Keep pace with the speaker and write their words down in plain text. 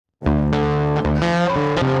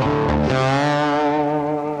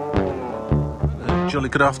Jolly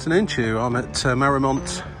good afternoon to you. I'm at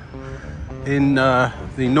Marymont in the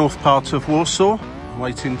north part of Warsaw,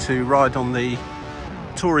 waiting to ride on the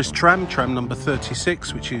tourist tram number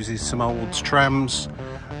 36, which uses some old trams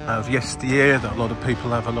of yesteryear that a lot of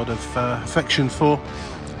people have a lot of affection for.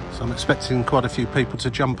 So I'm expecting quite a few people to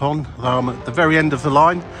jump on, though I'm at the very end of the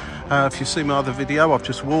line. If you see my other video, I've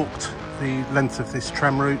just walked the length of this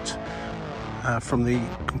tram route from the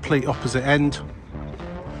complete opposite end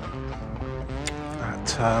at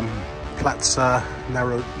Plac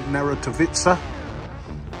Narutowicza,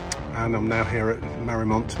 and I'm now here at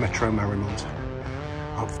Marymont, Metro Marymont.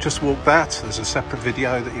 I've just walked that. There's a separate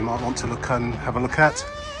video that you might want to look and have a look at,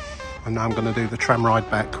 and now I'm going to do the tram ride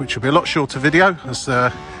back, which will be a lot shorter video as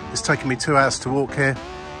it's taken me 2 hours to walk here.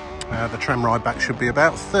 The tram ride back should be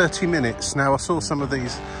about 30 minutes. Now, I saw some of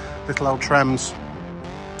these little old trams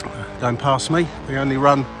going past me. They only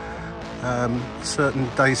run certain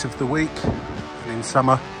days of the week and in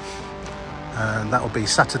summer, and that will be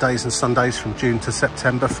Saturdays and Sundays from June to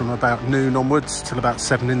September from about noon onwards till about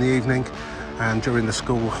 7 in the evening, and during the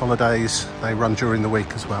school holidays they run during the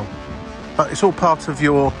week as well. But it's all part of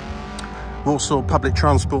your Warsaw public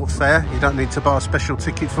transport fare. You don't need to buy a special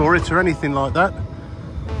ticket for it or anything like that.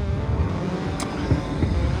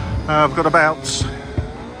 I've got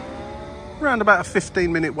around about a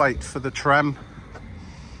 15-minute wait for the tram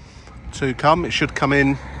to come. It should come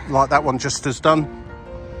in like that one just has done,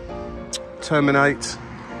 terminate,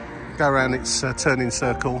 go around its turning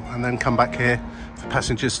circle, and then come back here for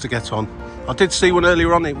passengers to get on. I did see one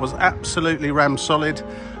earlier on. It was absolutely ram solid,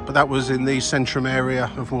 but that was in the Centrum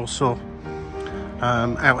area of Warsaw.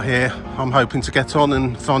 Out here I'm hoping to get on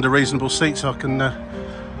and find a reasonable seat so I can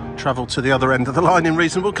travel to the other end of the line in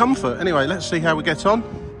reasonable comfort. Anyway, let's see how we get on.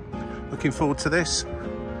 Looking forward to this.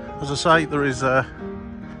 As I say, there is a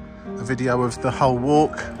video of the whole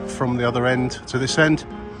walk from the other end to this end,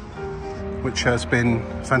 which has been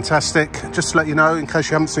fantastic. Just to let you know, in case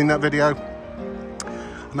you haven't seen that video,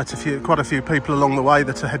 I met quite a few people along the way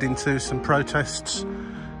that are heading to some protests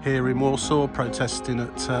here in Warsaw, protesting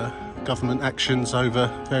at government actions over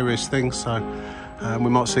various things, so we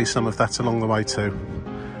might see some of that along the way too.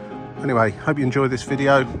 Anyway, hope you enjoy this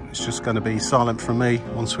video. It's just going to be silent from me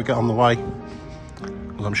once we get on the way,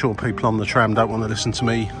 because I'm sure people on the tram don't want to listen to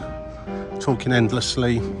me talking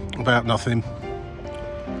endlessly about nothing.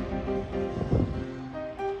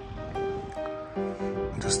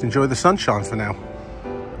 Just enjoy the sunshine for now.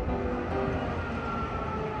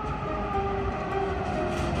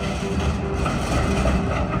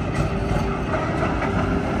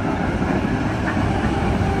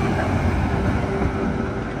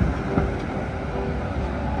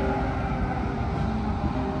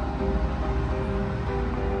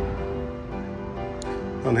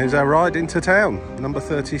 And here's our ride into town, number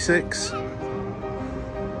 36.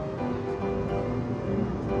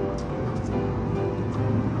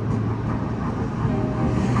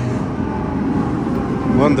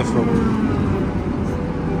 Wonderful.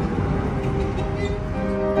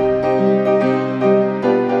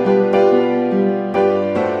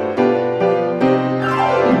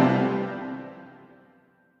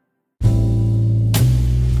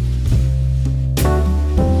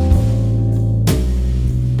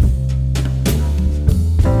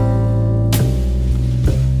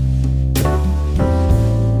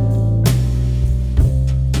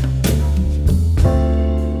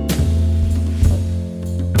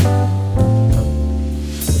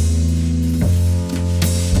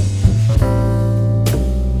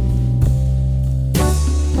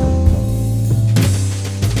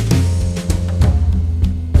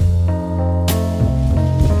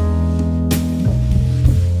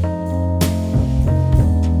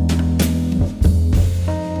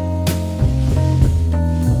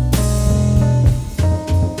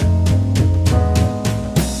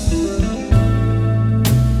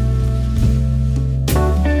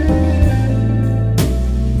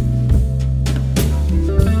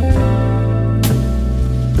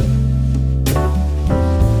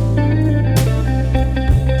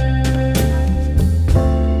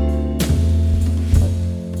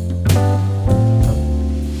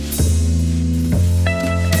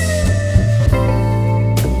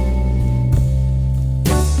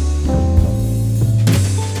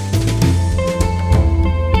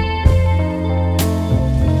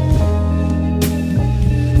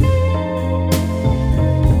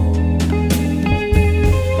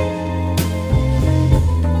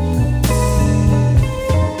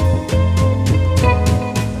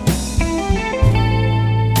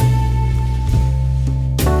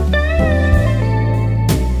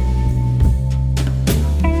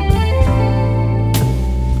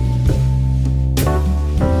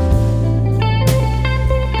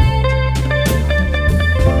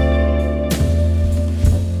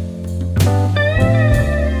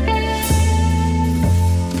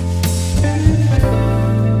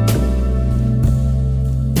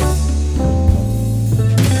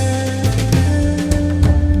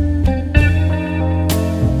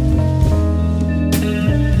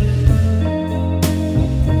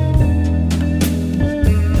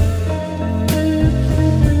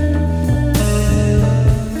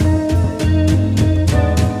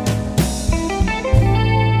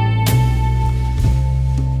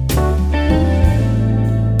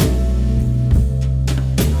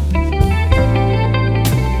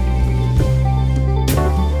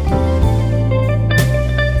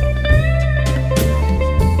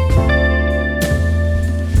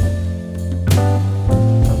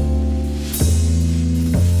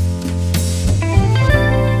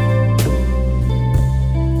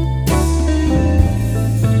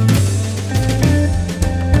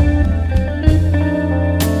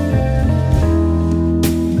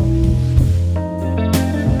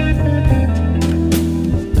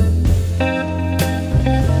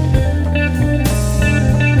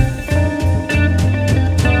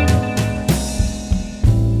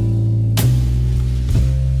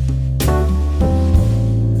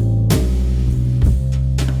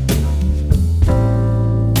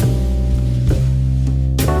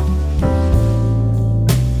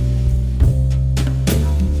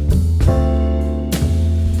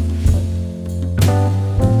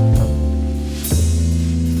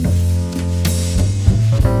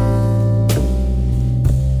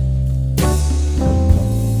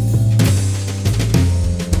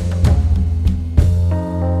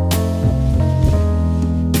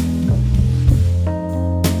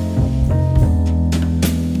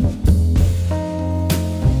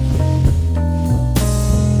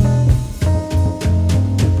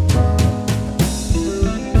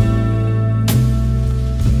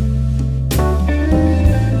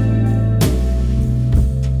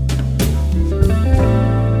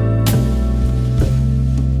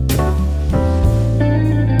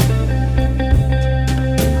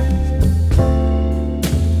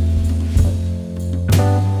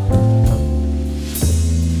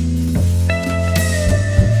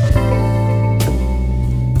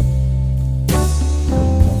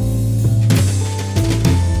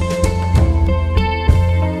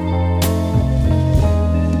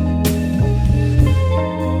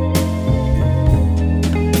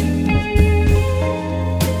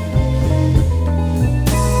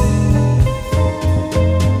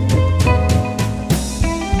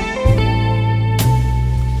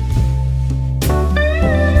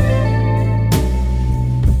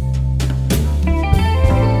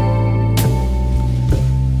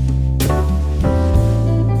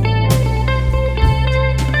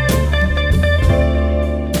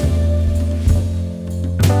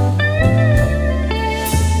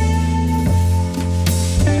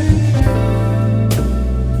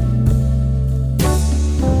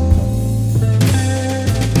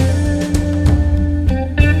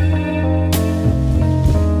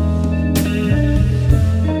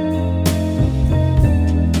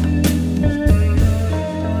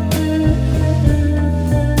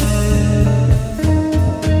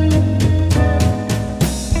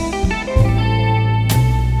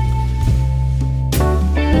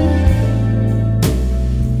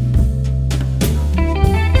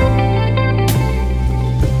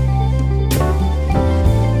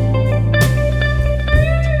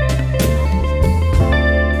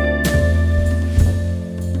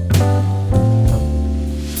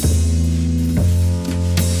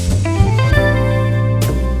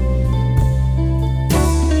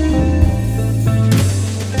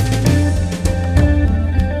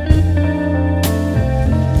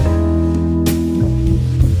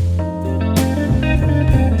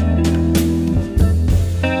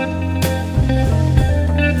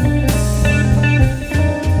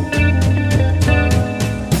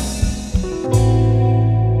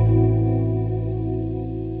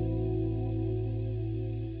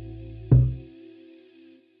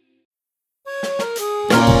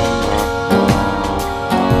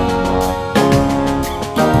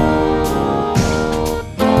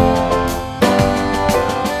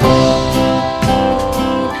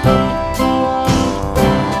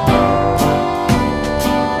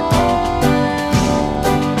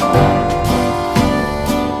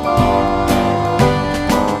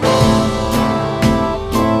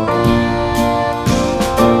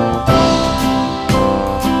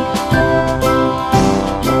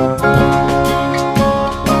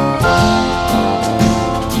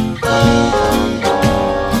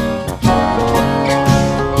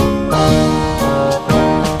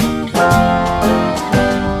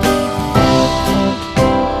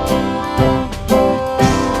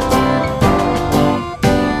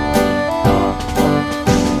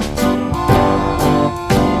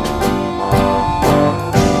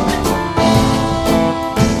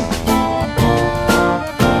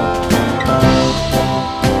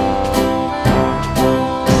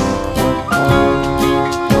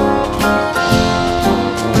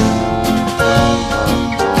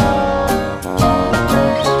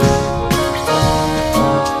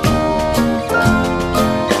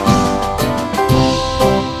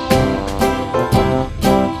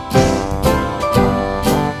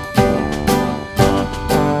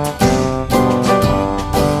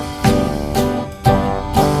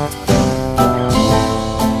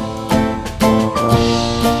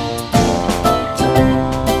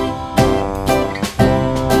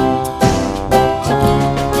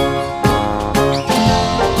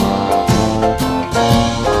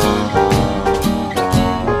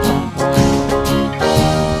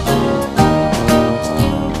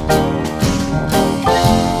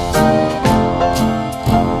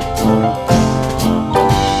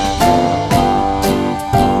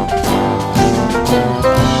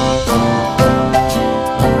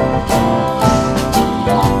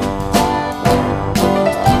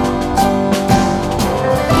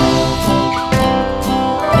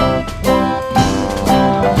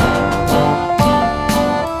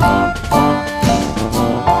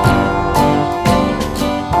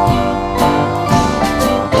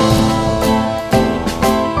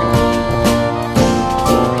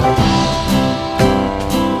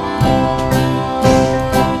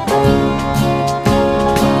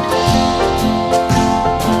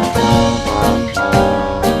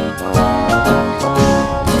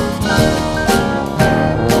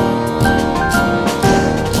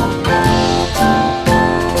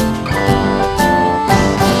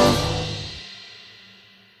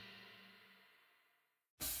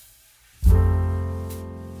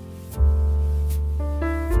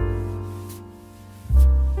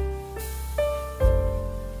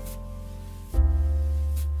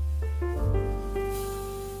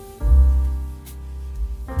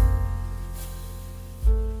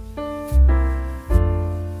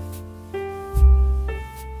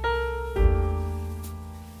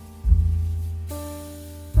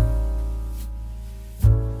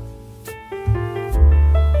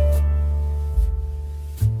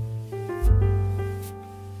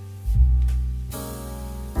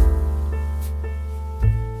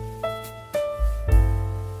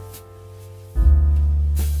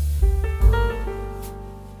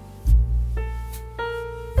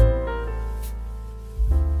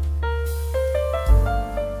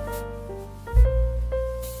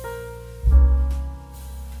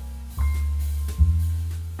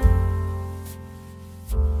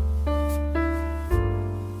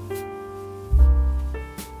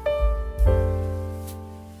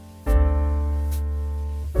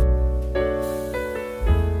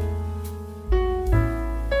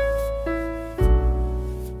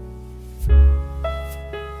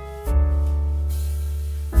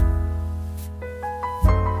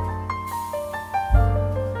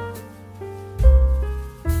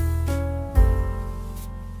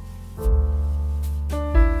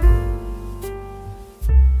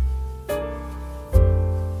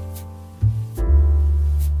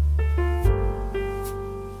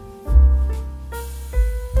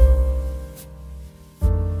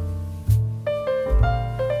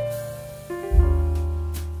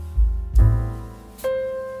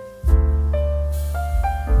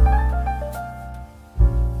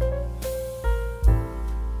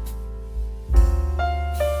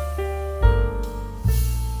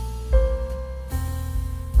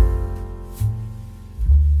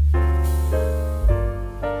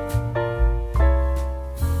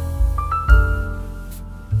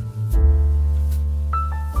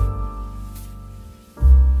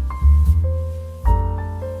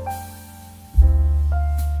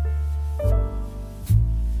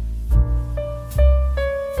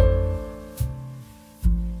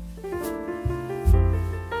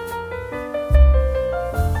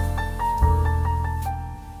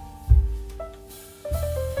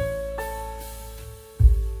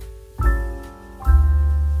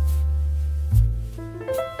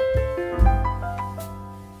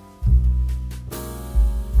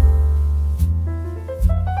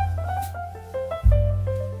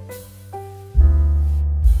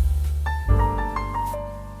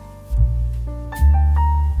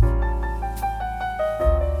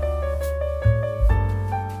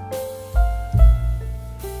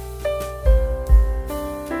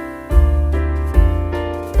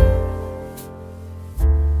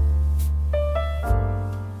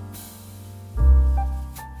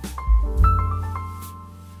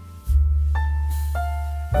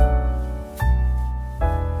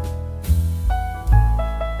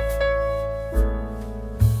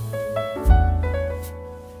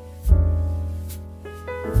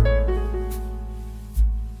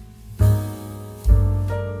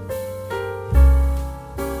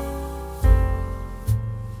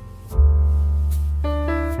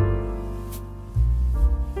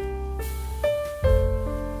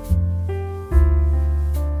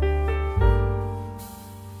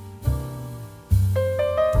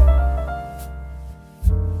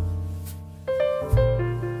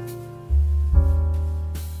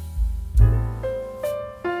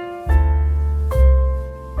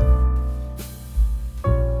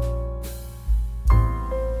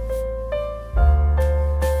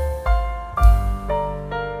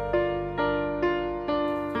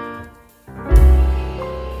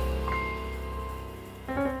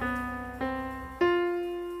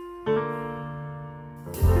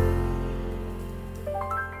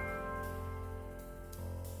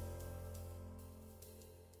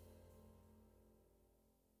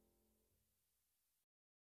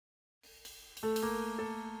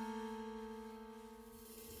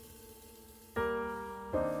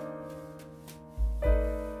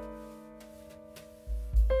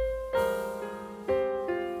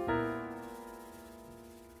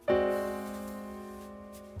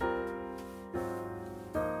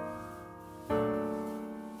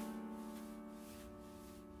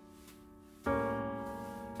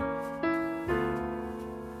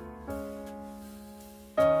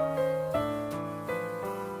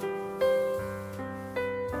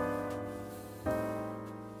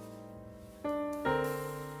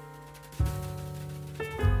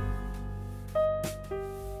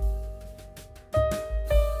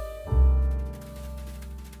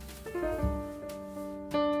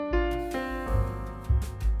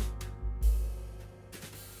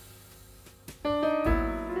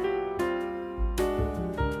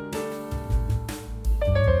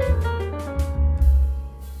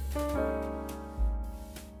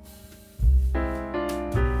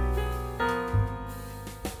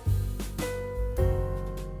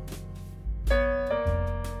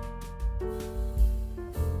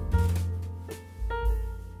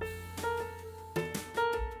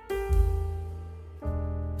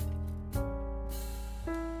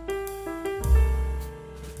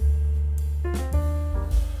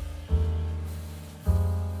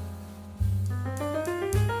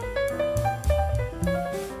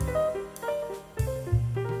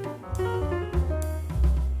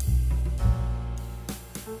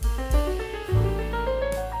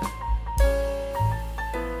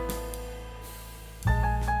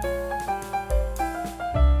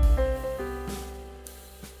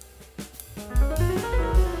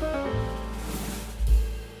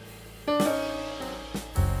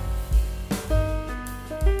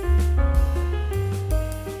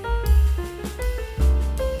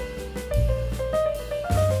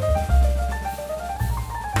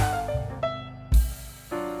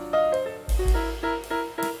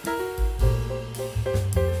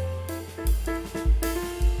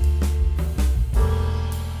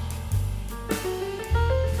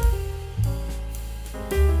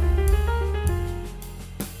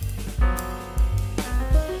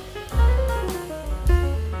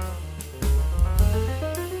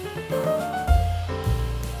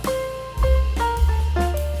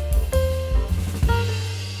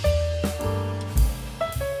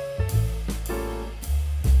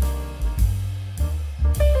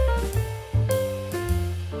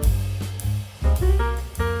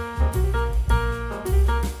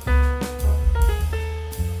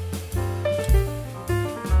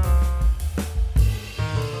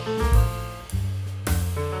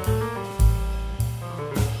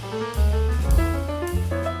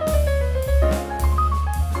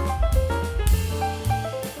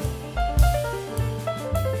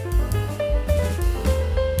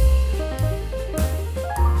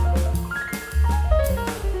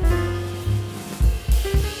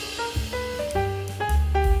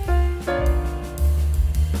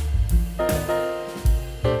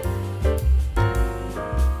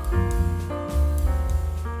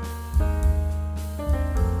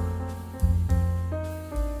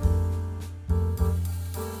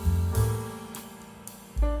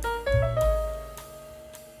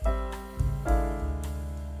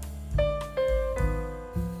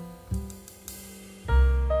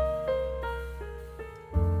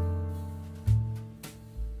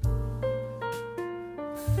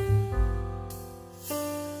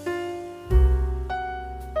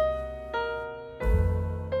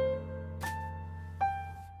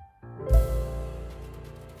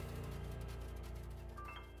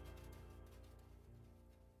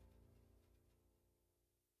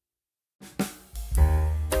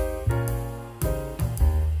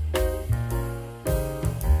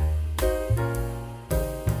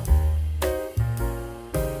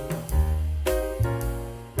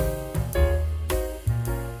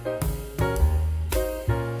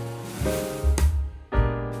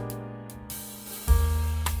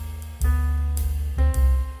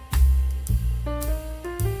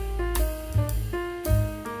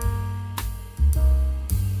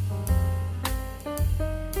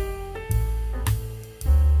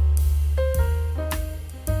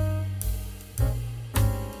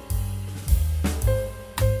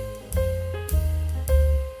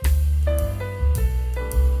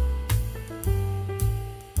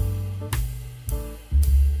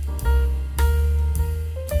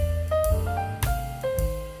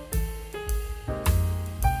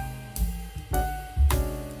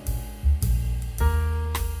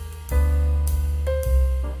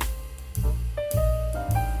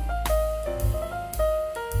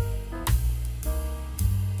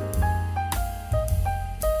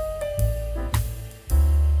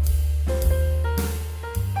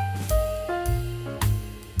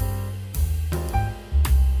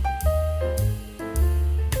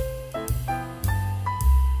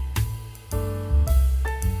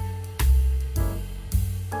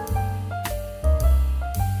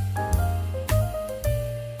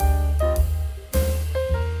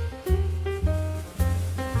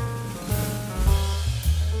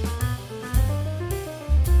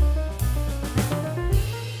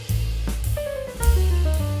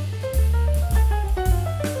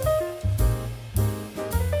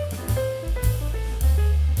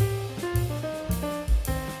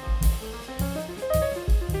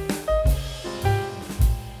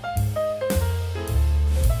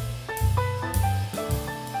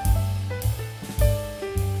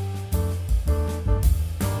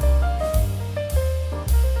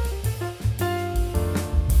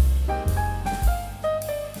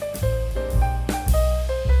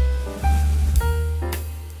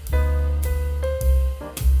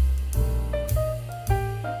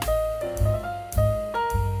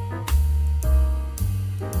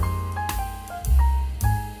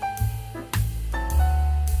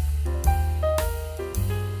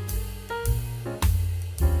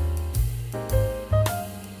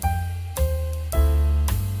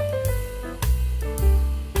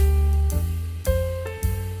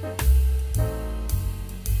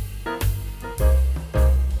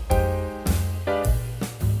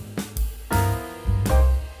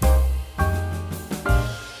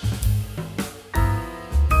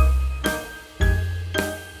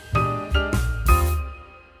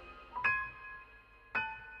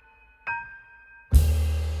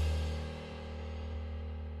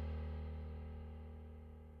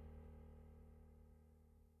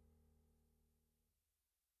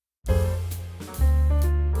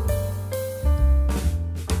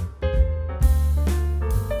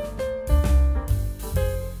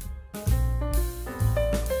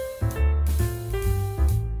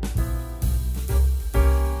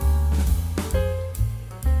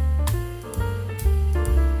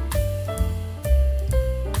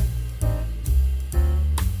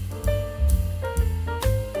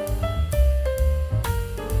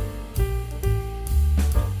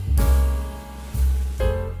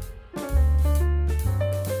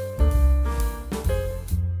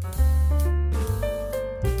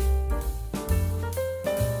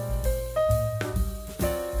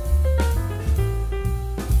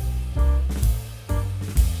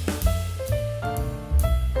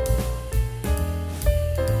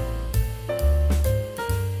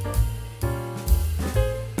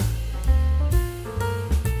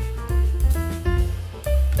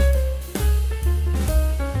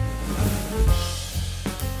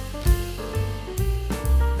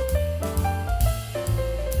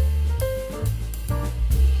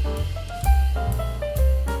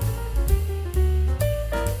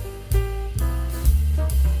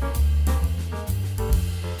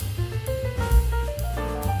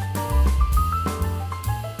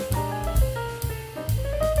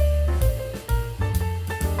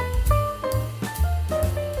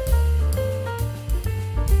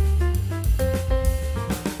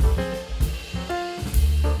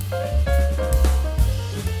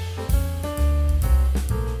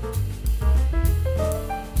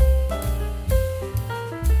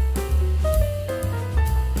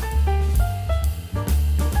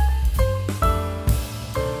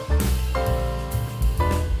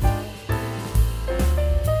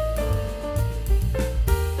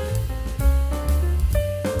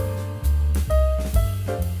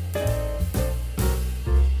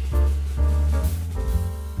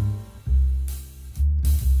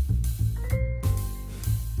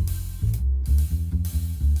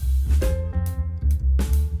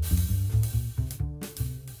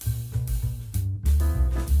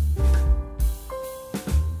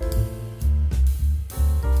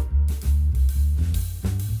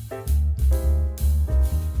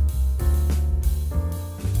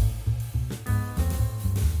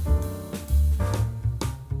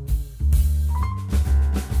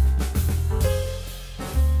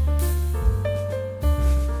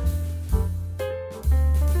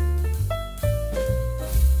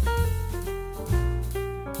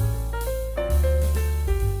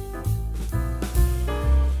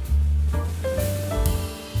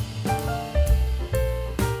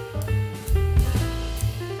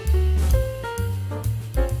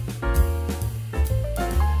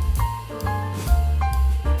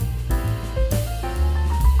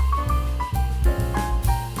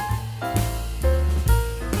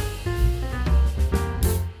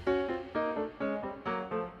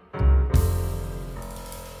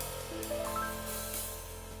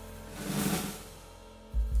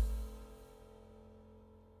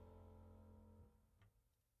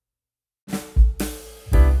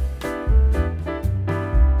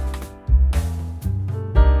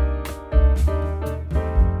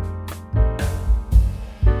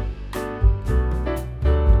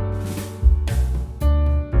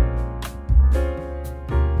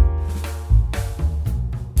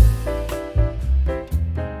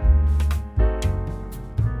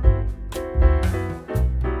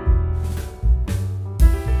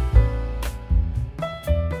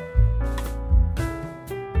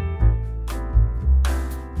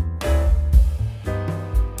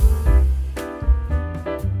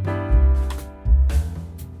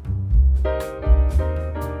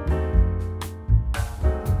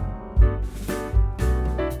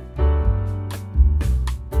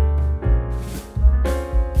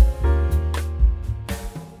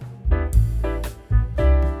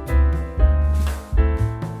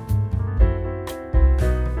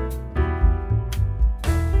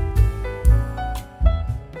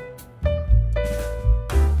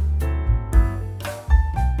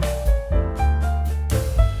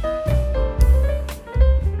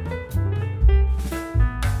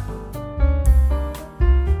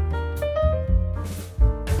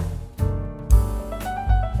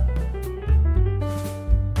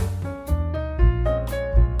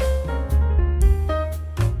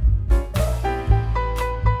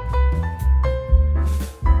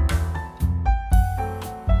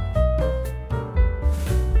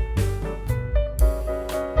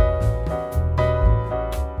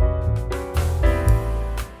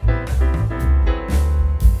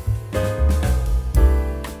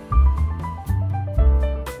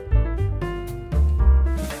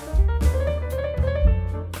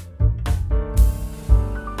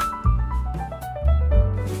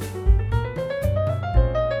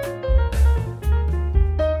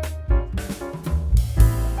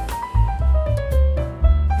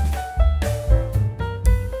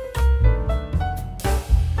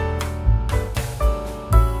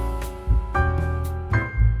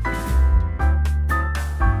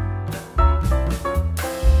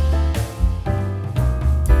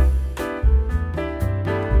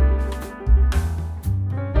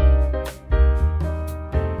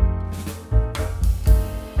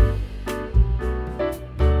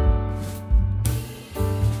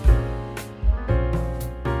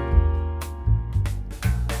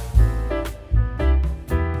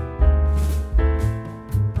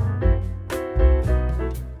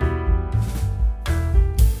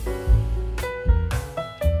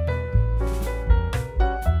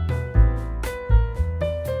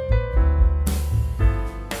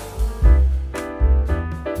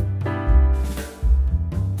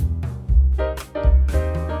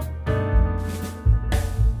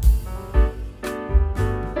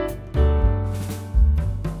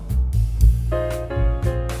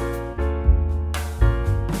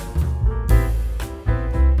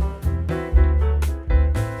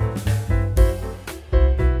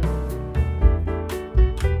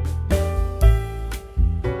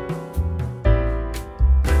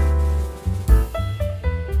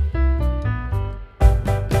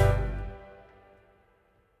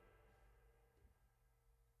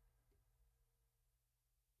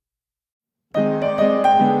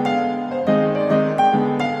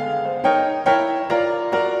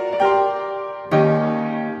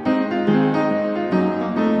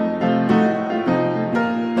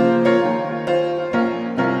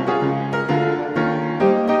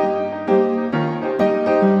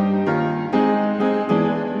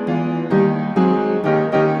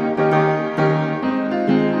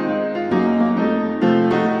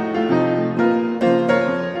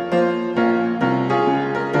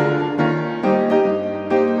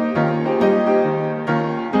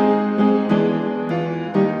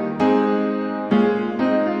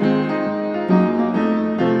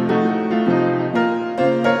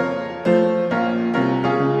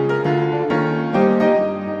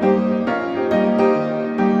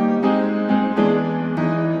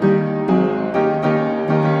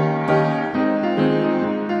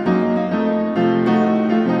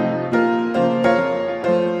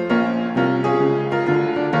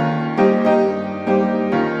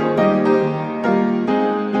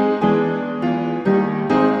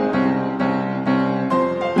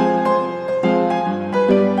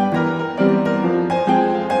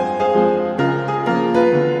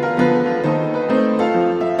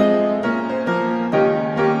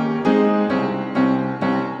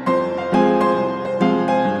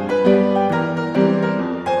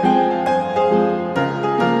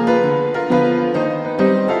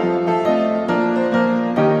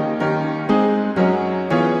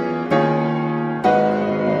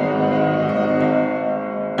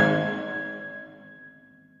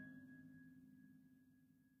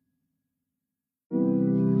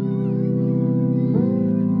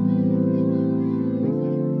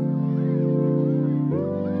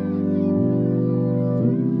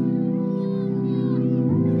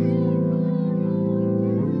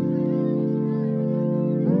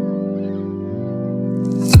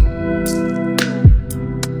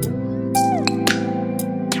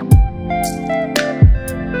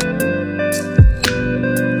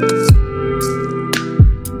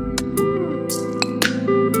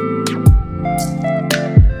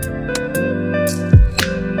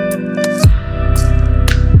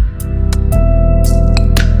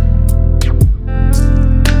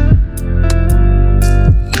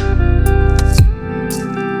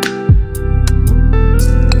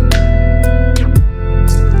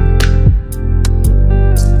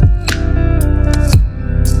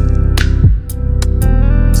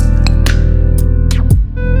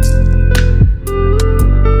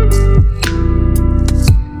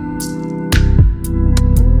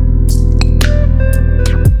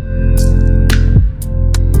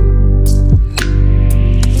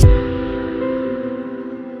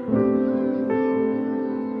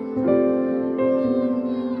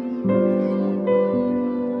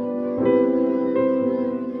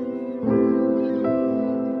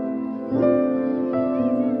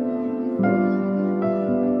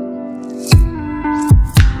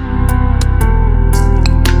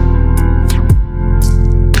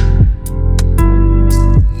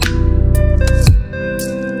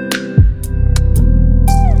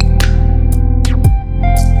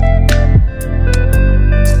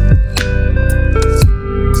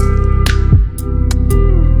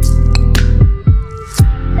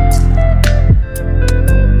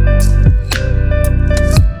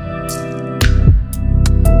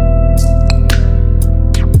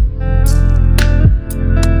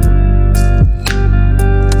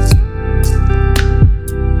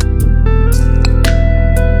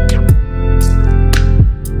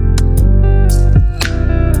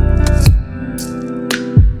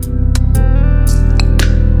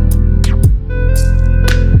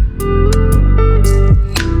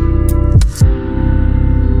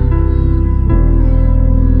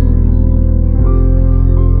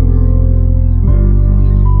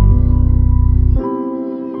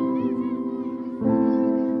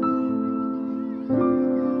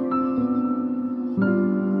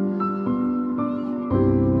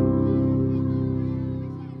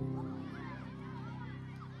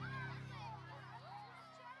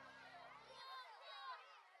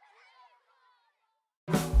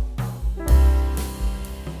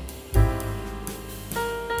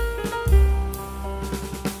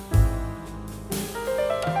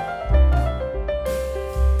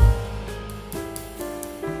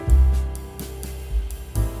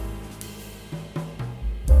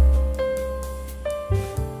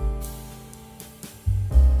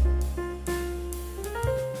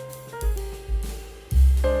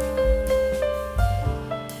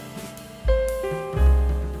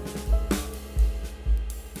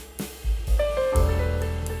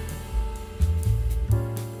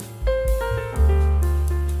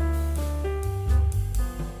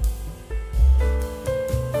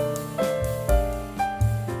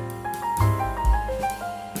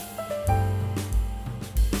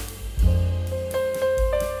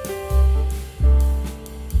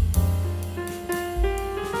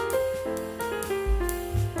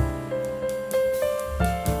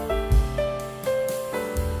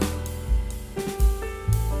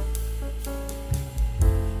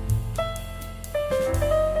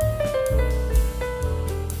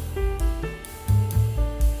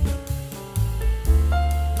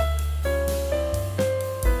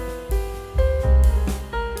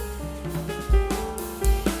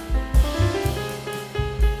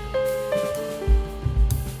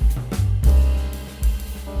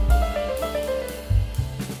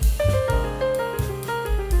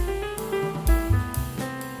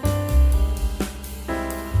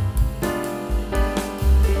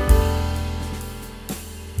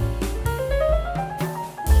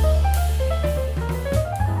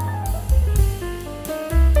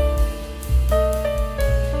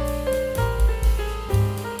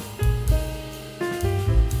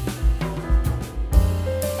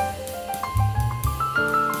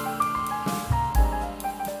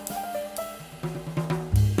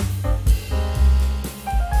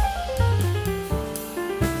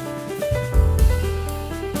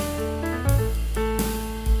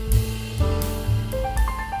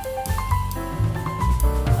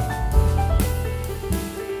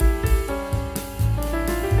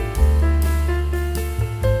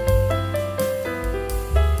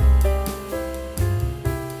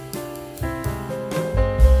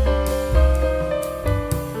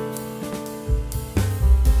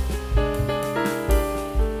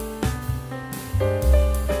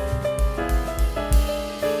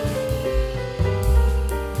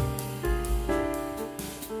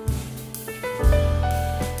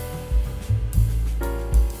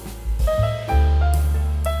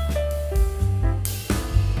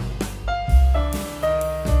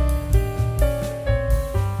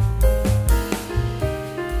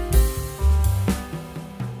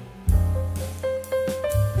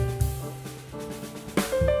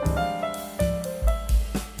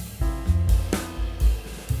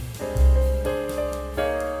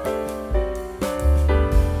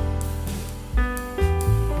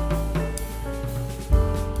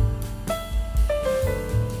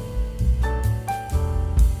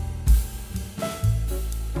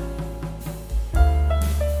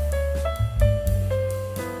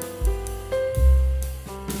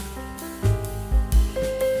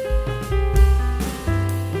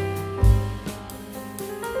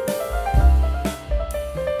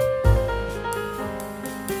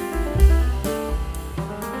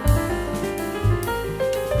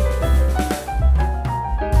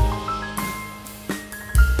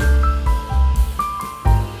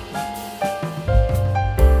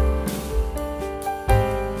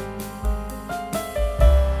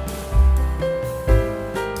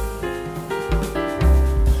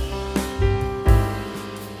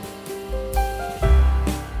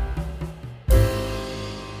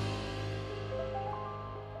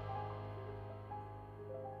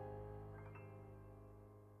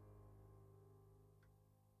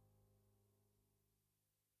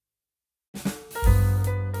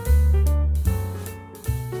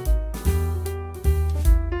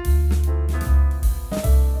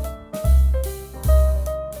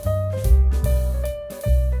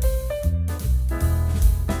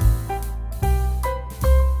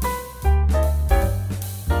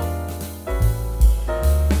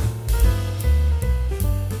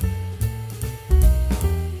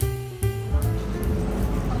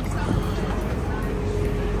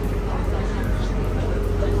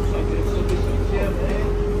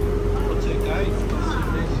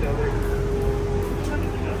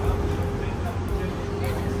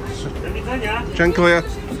 Dziękuję.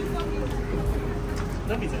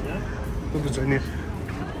 Do widzenia. Do widzenia.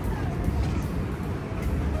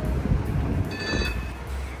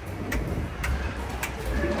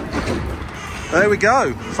 There we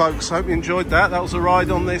go, folks. Hope you enjoyed that. That was a ride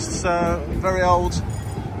on this very old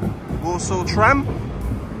Warsaw tram.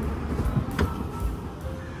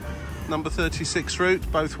 Number 36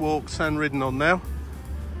 route, both walked and ridden on now.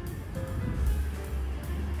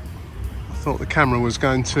 I thought the camera was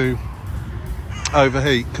going to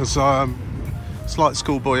overheat because slight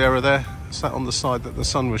schoolboy error there. Sat on the side that the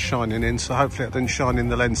sun was shining in, so hopefully it didn't shine in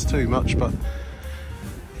the lens too much, but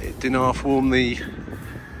it didn't half warm the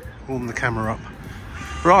camera up.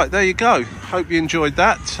 Right, there you go. Hope you enjoyed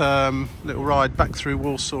that little ride back through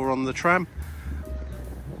Warsaw on the tram.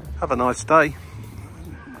 Have a nice day.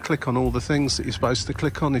 Click on all the things that you're supposed to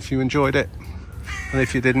click on if you enjoyed it, and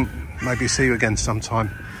if you didn't, maybe see you again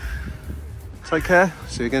sometime. Take care,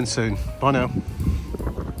 see you again soon. Bye now.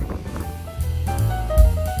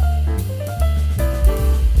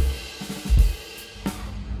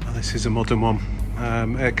 This is a modern one,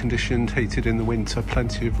 air conditioned, heated in the winter,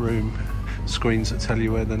 plenty of room, screens that tell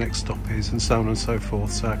you where the next stop is, and so on and so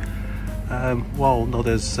forth. So while not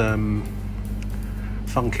as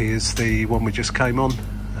funky as the one we just came on,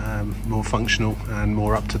 more functional and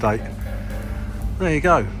more up to date. There you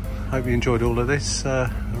go. Hope you enjoyed all of this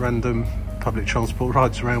random public transport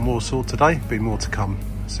rides around Warsaw today. Be more to come.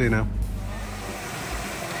 See you now.